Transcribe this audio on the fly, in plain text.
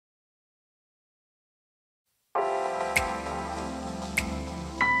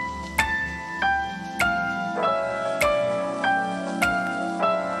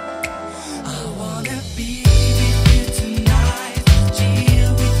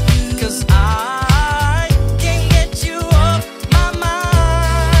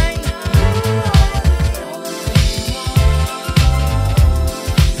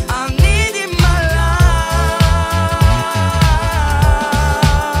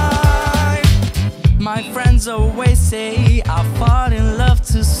friends always say I fall in love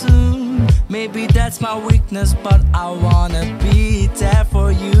too soon. Maybe that's my weakness, but I wanna be there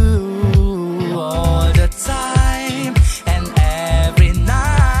for you all the time and every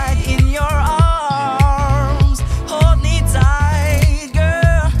night in your arms. Hold me tight,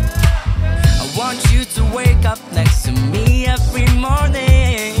 girl. I want you to wake up next to me every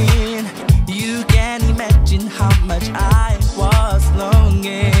morning. You can't imagine how much I was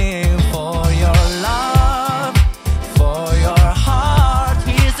longing for your love, for your heart.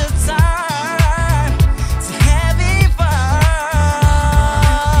 Here's the time to having fun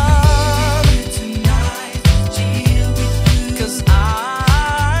tonight, chill with you. 'Cause I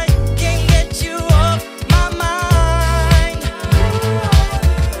can't get you off my mind.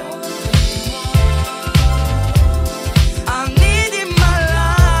 I need in my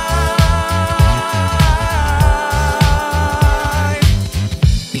life.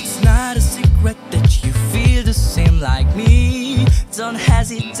 It's not a secret that you feel the same like me. Don't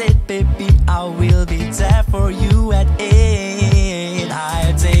hesitate, baby, I will be there for you at 8.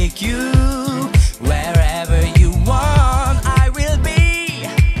 I'll take you wherever you want. I will be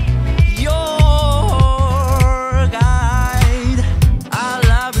your guide. I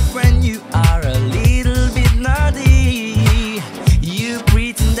love it when you are a little bit naughty. You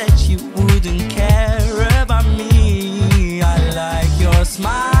pretend that you wouldn't care about me. I like your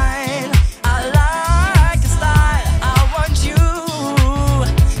smile, I like your style. I want you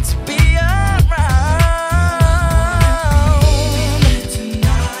to be around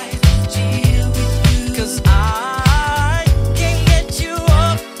tonight, chill with you. 'Cause I can't get you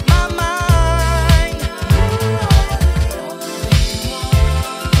off my mind.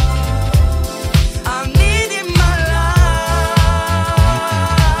 I need in my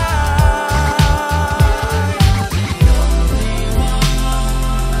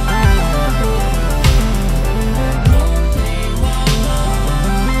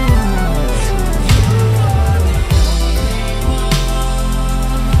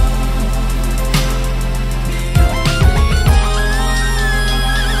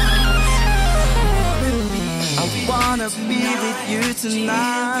I wanna be with you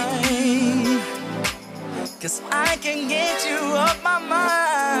tonight, 'cause I can get you off my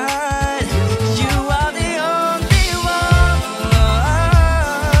mind.